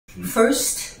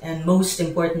First and most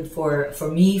important for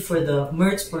me, for the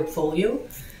Mertz portfolio,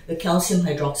 the calcium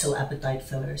hydroxylapatite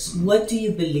fillers. What do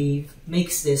you believe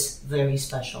makes this very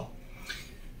special?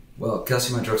 Well,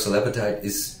 calcium hydroxylapatite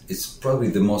is probably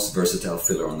the most versatile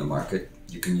filler on the market.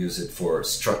 You can use it for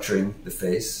structuring the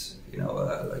face,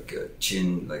 like a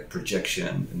chin, like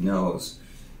projection, nose,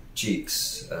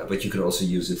 cheeks, but you could also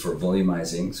use it for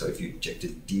volumizing. So if you inject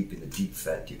it deep in the deep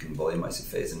fat, you can volumize the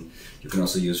face, and you can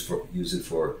also use it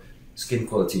for skin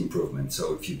quality improvement.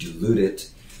 So if you dilute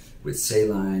it with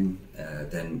saline,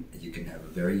 then you can have a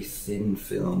very thin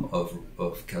film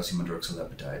of calcium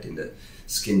hydroxylapatite in the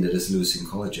skin that is losing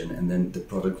collagen, and then the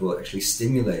product will actually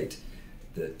stimulate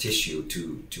the tissue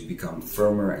to become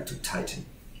firmer and to tighten.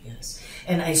 Yes,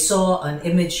 and I saw an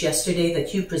image yesterday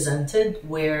that you presented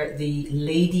where the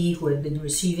lady who had been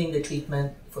receiving the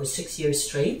treatment for 6 years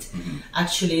straight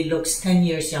actually looks 10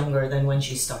 years younger than when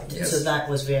she started. Yes. So that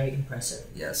was very impressive.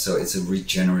 Yeah, so it's a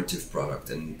regenerative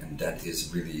product, and that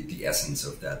is really the essence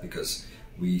of that, because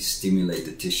we stimulate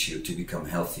the tissue to become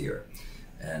healthier,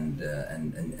 and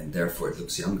therefore it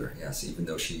looks younger. Yes, even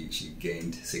though she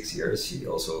gained 6 years, she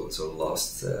also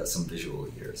lost some visual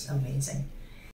years. Amazing.